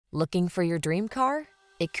Looking for your dream car?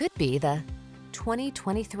 It could be the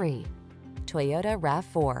 2023 Toyota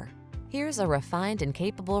RAV4. Here's a refined and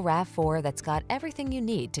capable RAV4 that's got everything you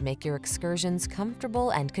need to make your excursions comfortable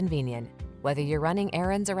and convenient. Whether you're running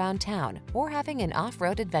errands around town or having an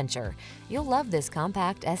off-road adventure, you'll love this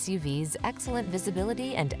compact SUV's excellent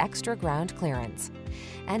visibility and extra ground clearance.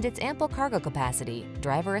 And its ample cargo capacity,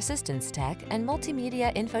 driver assistance tech, and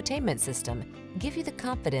multimedia infotainment system give you the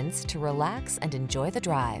confidence to relax and enjoy the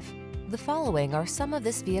drive. The following are some of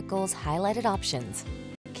this vehicle's highlighted options: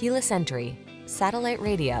 keyless entry, satellite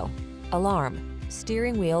radio, alarm,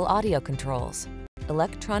 steering wheel audio controls,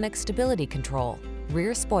 electronic stability control,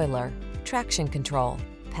 rear spoiler, traction control,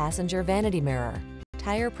 passenger vanity mirror,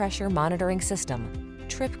 tire pressure monitoring system,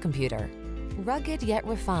 trip computer. Rugged yet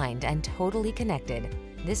refined and totally connected,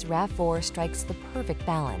 this RAV4 strikes the perfect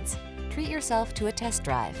balance. Treat yourself to a test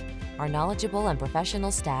drive. Our knowledgeable and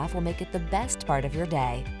professional staff will make it the best part of your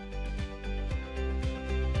day.